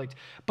conflict,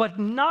 but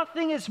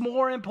nothing is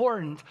more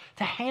important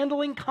to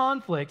handling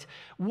conflict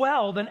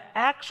well than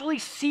actually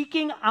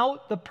seeking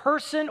out the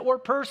person or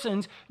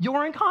persons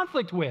you're in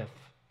conflict with.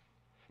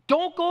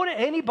 Don't go to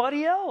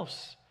anybody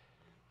else.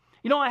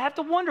 I have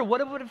to wonder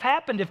what would have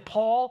happened if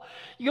Paul,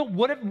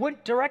 would have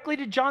went directly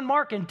to John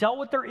Mark and dealt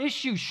with their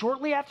issue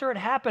shortly after it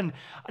happened.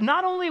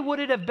 Not only would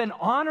it have been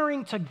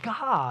honoring to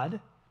God,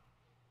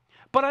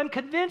 but I'm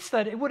convinced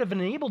that it would have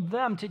enabled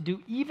them to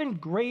do even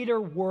greater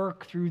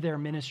work through their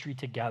ministry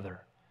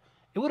together.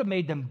 It would have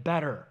made them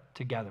better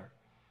together,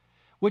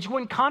 which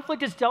when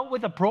conflict is dealt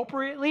with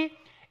appropriately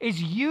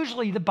is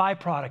usually the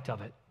byproduct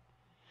of it.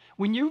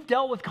 When you've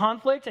dealt with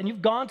conflict and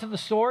you've gone to the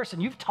source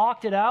and you've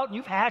talked it out and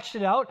you've hatched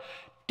it out,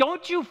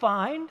 don't you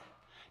find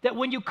that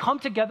when you come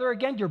together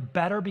again, you're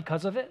better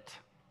because of it?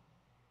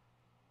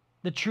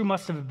 The true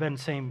must have been the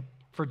same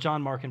for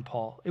John Mark and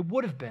Paul. It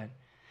would have been.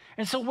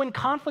 And so when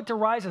conflict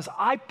arises,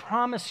 I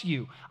promise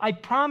you,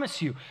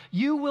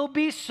 you will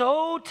be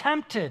so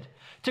tempted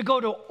to go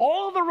to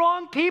all the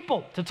wrong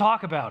people to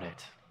talk about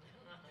it.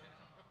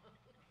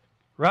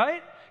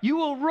 Right? You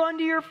will run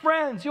to your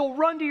friends, you'll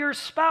run to your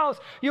spouse,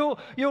 you'll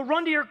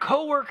run to your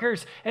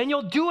coworkers, and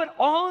you'll do it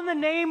all in the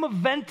name of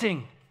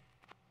venting.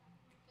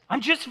 I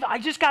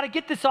just got to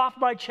get this off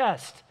my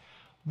chest.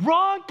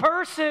 Wrong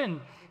person.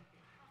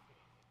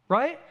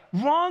 Right?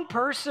 Wrong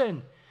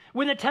person.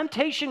 When the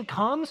temptation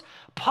comes,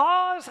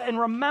 pause and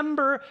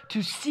remember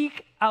to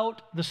seek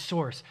out the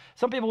source.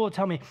 Some people will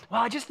tell me, well,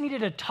 I just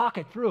needed to talk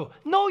it through.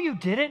 No, you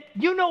didn't.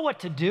 You know what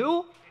to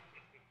do.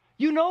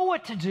 You know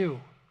what to do.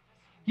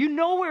 You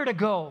know where to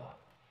go.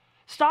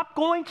 Stop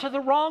going to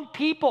the wrong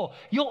people.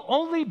 You'll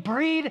only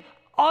breed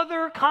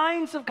other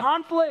kinds of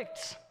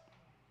conflicts.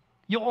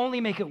 You'll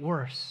only make it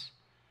worse.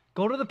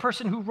 Go to the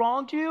person who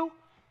wronged you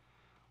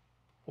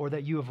or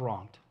that you have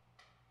wronged.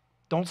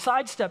 Don't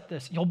sidestep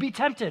this. You'll be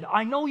tempted.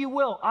 I know you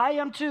will. I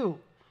am too.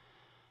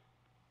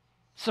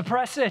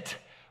 Suppress it.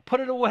 Put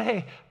it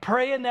away.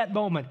 Pray in that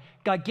moment.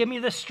 God, give me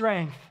the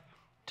strength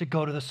to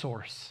go to the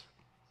source.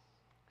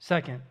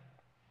 Second,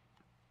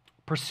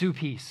 pursue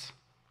peace.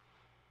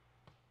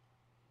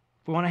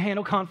 If we want to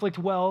handle conflict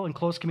well in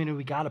close community,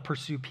 we got to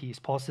pursue peace.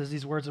 Paul says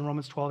these words in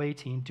Romans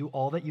 12:18, do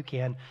all that you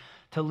can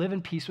to live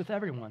in peace with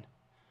everyone.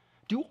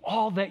 Do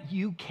all that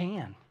you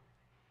can.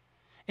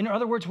 In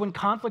other words, when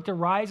conflict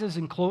arises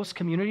in close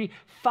community,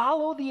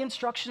 follow the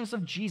instructions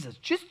of Jesus.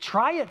 Just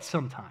try it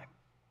sometime.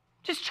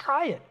 Just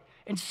try it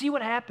and see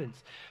what happens.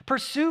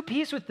 Pursue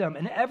peace with them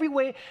in every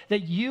way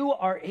that you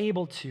are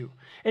able to.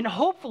 And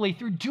hopefully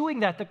through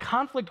doing that, the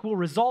conflict will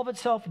resolve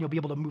itself and you'll be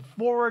able to move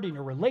forward in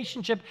your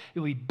relationship.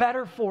 You'll be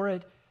better for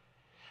it.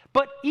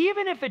 But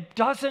even if it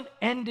doesn't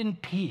end in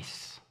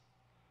peace,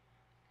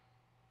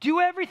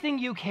 do everything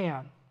you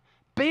can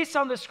based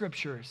on the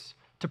scriptures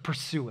to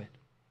pursue it.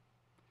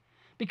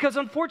 Because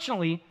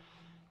unfortunately,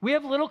 we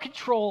have little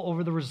control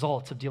over the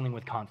results of dealing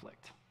with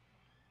conflict.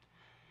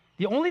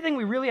 The only thing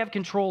we really have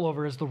control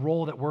over is the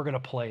role that we're going to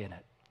play in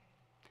it.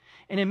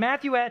 And in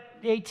Matthew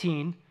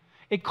 18,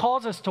 it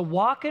calls us to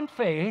walk in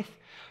faith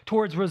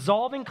towards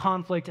resolving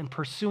conflict and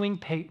pursuing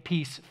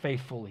peace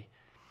faithfully.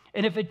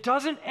 And if it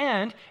doesn't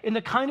end in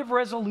the kind of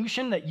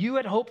resolution that you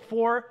had hoped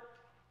for,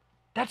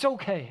 that's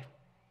okay.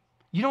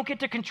 You don't get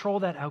to control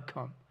that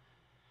outcome.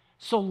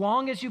 So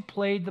long as you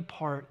played the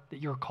part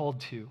that you're called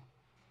to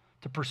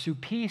pursue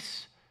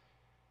peace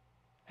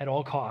at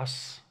all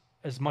costs,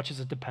 as much as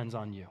it depends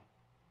on you.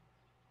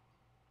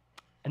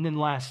 And then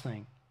last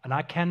thing, and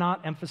I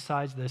cannot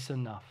emphasize this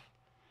enough.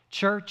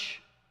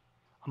 Church,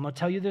 I'm going to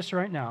tell you this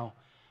right now.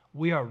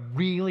 We are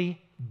really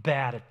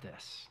bad at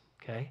this,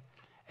 okay?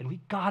 And we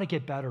got to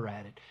get better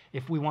at it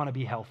if we want to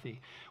be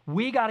healthy.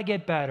 We got to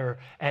get better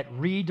at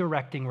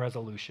redirecting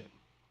resolution.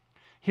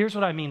 Here's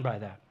what I mean by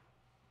that.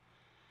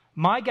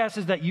 My guess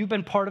is that you've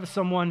been part of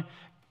someone,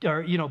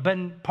 or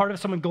been part of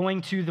someone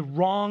going to the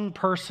wrong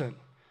person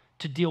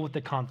to deal with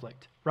the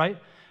conflict, right?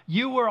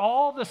 You were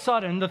all of a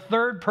sudden the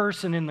third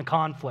person in the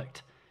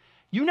conflict.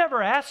 You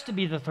never asked to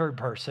be the third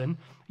person.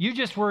 You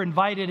just were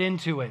invited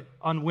into it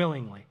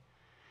unwillingly.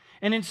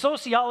 And in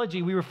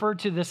sociology, we refer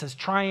to this as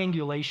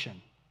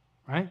triangulation,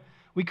 right?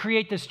 We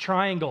create this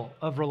triangle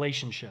of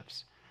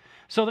relationships.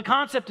 So the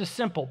concept is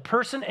simple.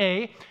 Person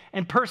A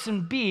and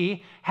person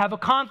B have a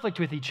conflict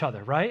with each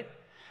other, right?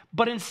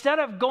 But instead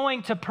of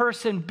going to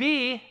person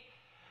B,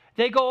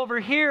 they go over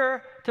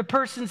here to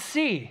person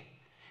C.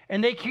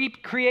 And they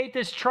create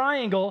this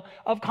triangle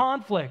of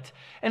conflict.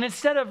 And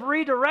instead of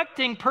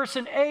redirecting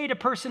person A to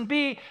person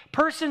B,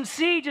 person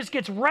C just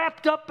gets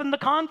wrapped up in the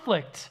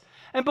conflict.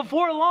 And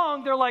before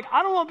long, they're like,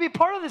 I don't want to be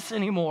part of this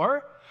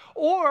anymore.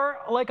 Or,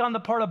 like on the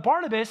part of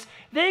Barnabas,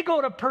 they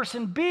go to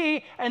person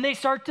B and they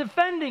start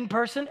defending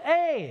person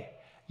A.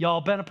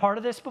 Y'all been a part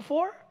of this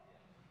before?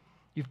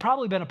 You've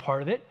probably been a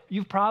part of it.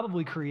 You've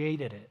probably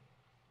created it.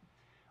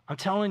 I'm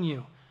telling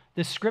you,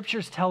 the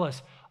scriptures tell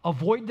us,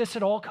 avoid this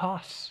at all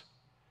costs.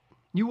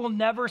 You will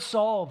never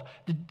solve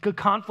the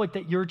conflict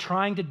that you're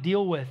trying to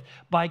deal with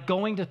by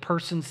going to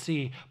person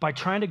C, by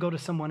trying to go to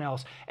someone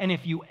else. And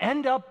if you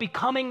end up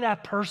becoming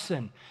that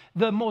person,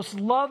 the most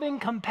loving,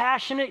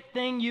 compassionate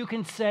thing you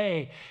can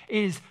say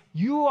is,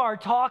 you are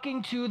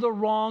talking to the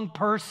wrong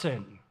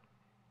person.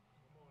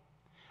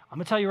 I'm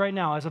going to tell you right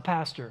now, as a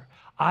pastor,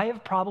 I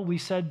have probably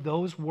said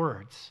those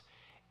words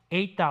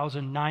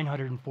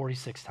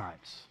 8,946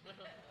 times.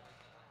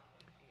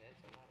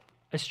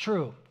 It's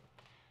true.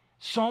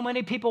 So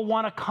many people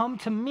want to come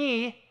to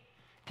me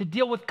to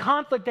deal with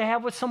conflict they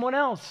have with someone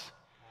else.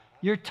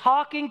 You're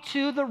talking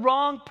to the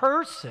wrong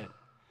person.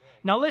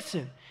 Now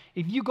listen,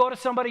 if you go to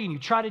somebody and you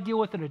try to deal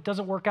with it and it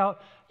doesn't work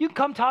out, you can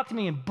come talk to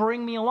me and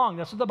bring me along.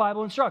 That's what the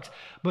Bible instructs.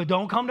 But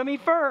don't come to me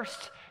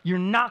first. You're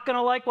not going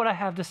to like what I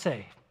have to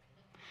say.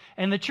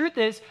 And the truth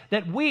is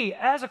that we,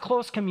 as a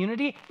close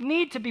community,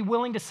 need to be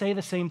willing to say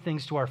the same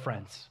things to our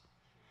friends.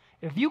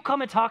 If you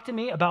come and talk to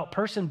me about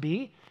person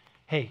B,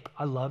 hey,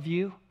 I love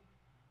you,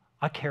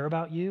 I care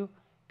about you,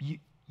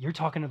 you're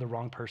talking to the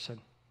wrong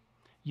person.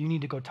 You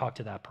need to go talk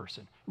to that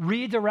person.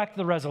 Redirect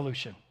the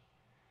resolution.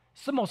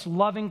 It's the most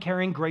loving,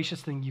 caring,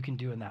 gracious thing you can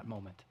do in that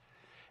moment.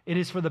 It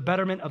is for the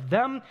betterment of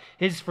them.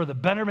 It is for the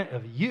betterment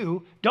of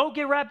you. Don't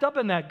get wrapped up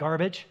in that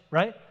garbage,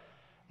 right?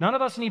 None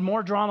of us need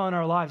more drama in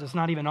our lives. It's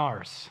not even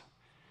ours.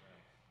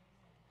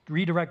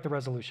 Redirect the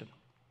resolution.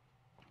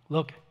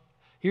 Look,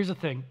 here's the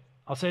thing.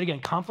 I'll say it again.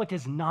 Conflict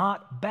is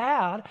not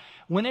bad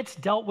when it's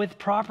dealt with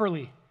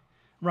properly,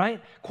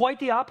 right? Quite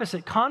the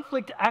opposite.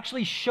 Conflict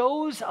actually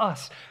shows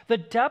us the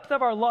depth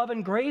of our love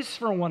and grace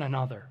for one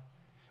another.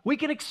 We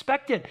can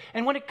expect it.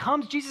 And when it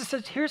comes, Jesus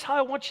says, here's how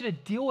I want you to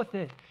deal with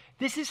it.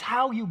 This is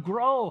how you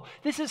grow.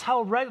 This is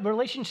how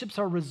relationships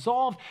are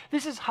resolved.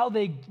 This is how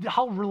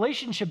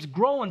relationships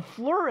grow and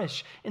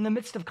flourish in the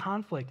midst of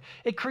conflict.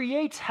 It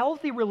creates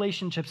healthy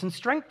relationships and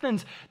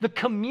strengthens the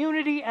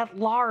community at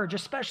large,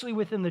 especially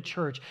within the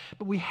church.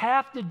 But we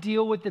have to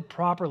deal with it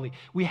properly.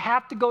 We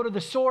have to go to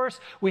the source.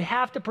 We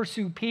have to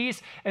pursue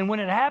peace. And when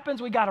it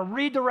happens, we got to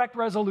redirect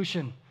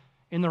resolution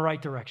in the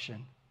right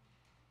direction.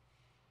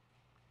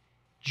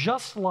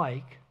 Just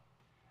like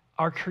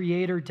our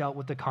Creator dealt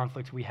with the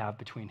conflict we have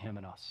between him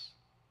and us.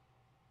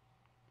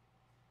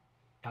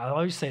 I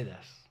always say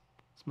this.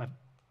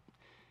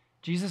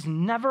 Jesus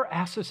never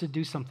asked us to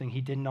do something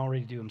he didn't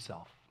already do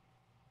himself.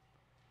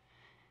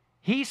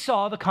 He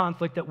saw the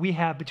conflict that we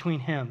have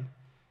between him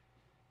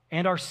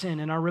and our sin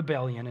and our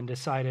rebellion and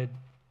decided,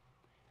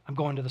 I'm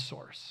going to the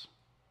source.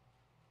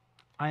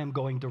 I am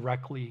going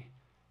directly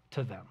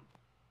to them.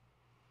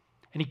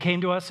 And he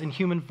came to us in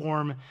human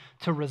form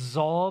to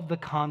resolve the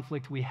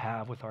conflict we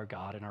have with our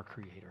God and our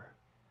Creator.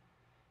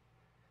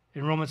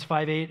 In Romans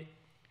 5:8,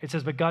 it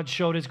says, but God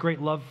showed his great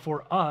love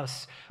for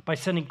us by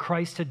sending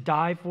Christ to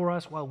die for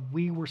us while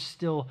we were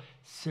still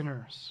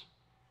sinners,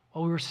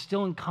 while we were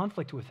still in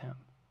conflict with him,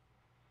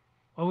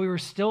 while we were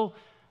still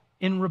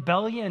in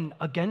rebellion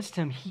against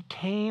him. He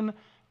came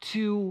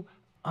to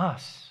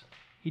us.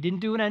 He didn't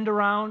do an end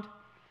around.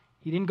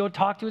 He didn't go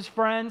talk to his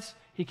friends.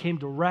 He came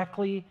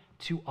directly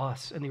to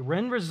us. And the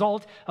end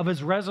result of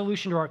his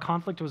resolution to our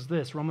conflict was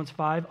this, Romans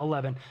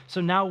 5:11. So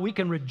now we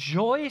can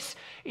rejoice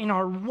in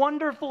our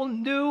wonderful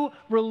new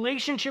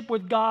relationship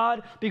with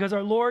God because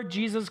our Lord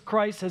Jesus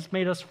Christ has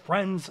made us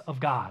friends of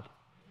God.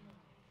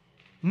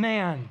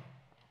 Man,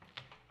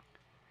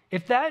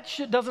 if that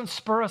shit doesn't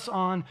spur us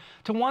on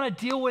to want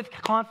to deal with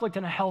conflict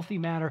in a healthy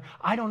manner,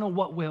 I don't know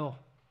what will.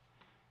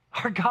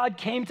 Our God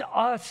came to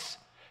us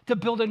to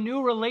build a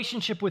new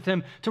relationship with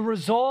him, to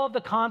resolve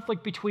the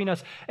conflict between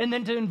us, and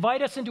then to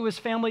invite us into his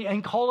family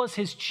and call us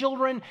his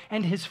children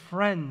and his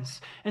friends.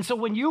 And so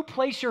when you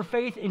place your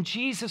faith in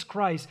Jesus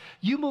Christ,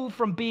 you move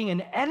from being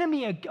an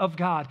enemy of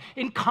God,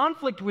 in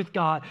conflict with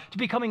God, to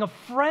becoming a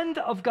friend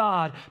of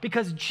God,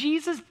 because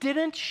Jesus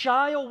didn't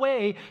shy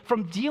away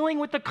from dealing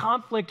with the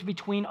conflict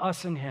between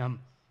us and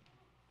him.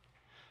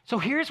 So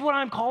here's what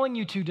I'm calling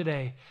you to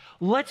today.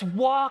 Let's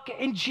walk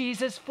in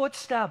Jesus'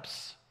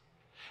 footsteps.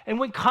 And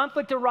when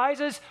conflict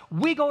arises,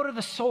 we go to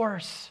the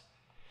source.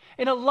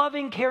 In a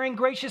loving, caring,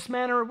 gracious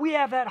manner, we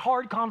have that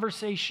hard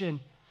conversation.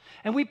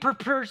 And we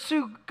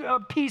pursue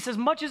peace as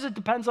much as it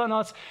depends on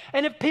us.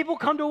 And if people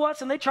come to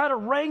us and they try to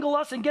wrangle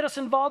us and get us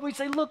involved, we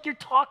say, look, you're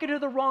talking to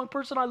the wrong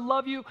person. I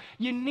love you.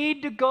 You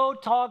need to go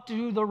talk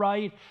to the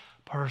right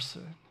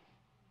person.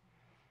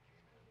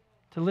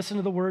 To listen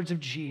to the words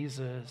of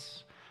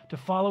Jesus, to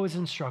follow his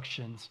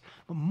instructions,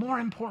 but more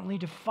importantly,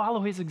 to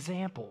follow his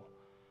example.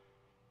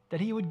 That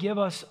he would give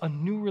us a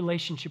new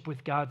relationship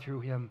with God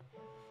through him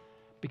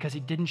because he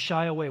didn't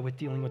shy away with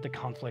dealing with the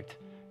conflict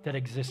that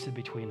existed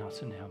between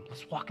us and him.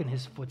 Let's walk in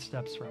his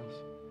footsteps, friends.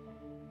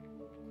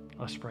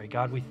 Let's pray.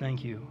 God, we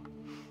thank you.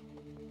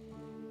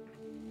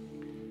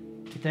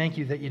 We thank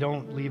you that you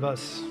don't leave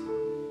us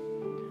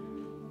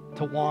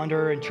to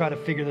wander and try to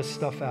figure this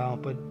stuff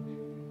out, but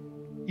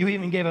you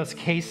even gave us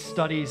case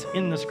studies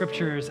in the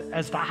scriptures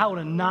as to how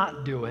to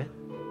not do it.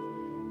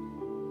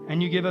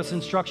 And you give us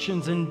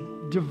instructions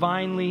in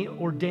divinely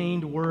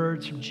ordained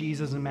words from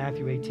Jesus in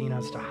Matthew 18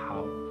 as to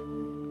how.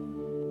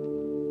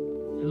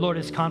 Lord,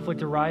 as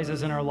conflict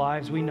arises in our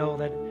lives, we know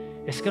that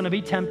it's going to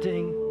be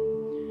tempting.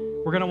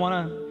 We're going to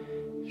want to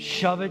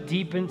shove it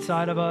deep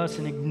inside of us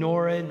and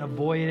ignore it and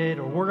avoid it,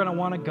 or we're going to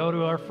want to go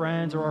to our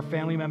friends or our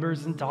family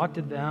members and talk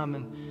to them.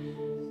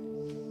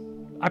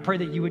 And I pray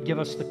that you would give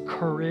us the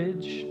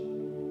courage,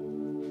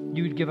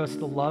 you would give us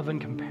the love and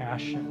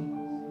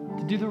compassion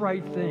to do the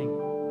right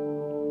thing.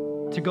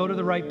 to go to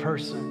the right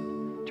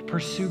person, to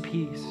pursue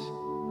peace.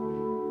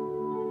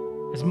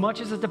 As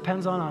much as it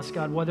depends on us,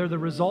 God, whether the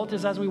result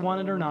is as we want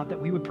it or not, that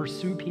we would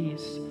pursue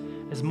peace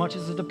as much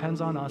as it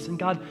depends on us. And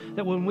God,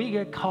 that when we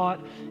get caught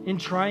in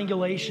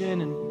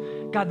triangulation,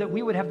 and God, that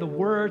we would have the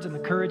words and the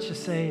courage to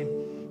say,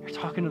 you're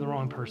talking to the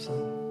wrong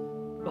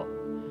person. Well,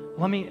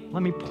 let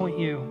me point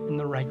you in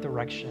the right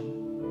direction.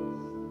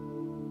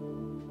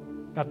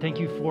 God, thank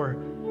you for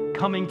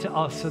coming to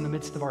us in the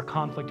midst of our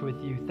conflict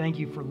with you. Thank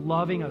you for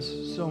loving us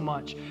so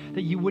much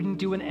that you wouldn't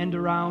do an end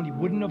around, you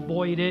wouldn't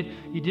avoid it,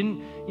 you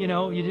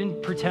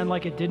didn't pretend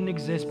like it didn't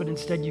exist, but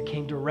instead you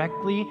came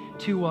directly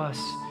to us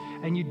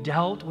and you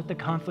dealt with the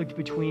conflict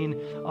between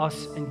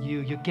us and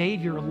you. You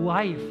gave your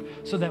life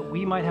so that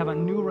we might have a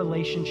new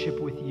relationship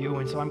with you.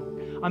 And so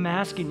I'm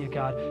asking you,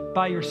 God,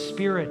 by your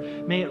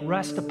Spirit, may it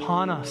rest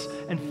upon us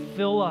and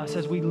fill us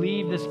as we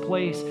leave this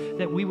place,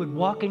 that we would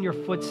walk in your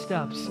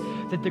footsteps,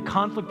 that the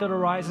conflict that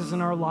arises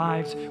in our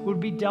lives would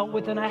be dealt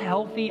with in a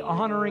healthy,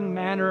 honoring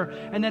manner,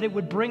 and that it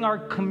would bring our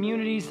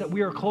communities that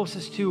we are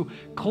closest to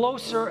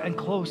closer and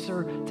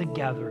closer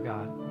together,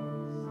 God.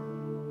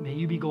 May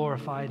you be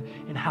glorified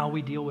in how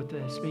we deal with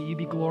this. May you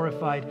be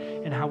glorified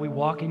in how we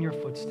walk in your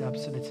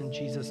footsteps. And it's in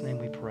Jesus' name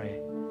we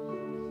pray.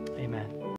 Amen.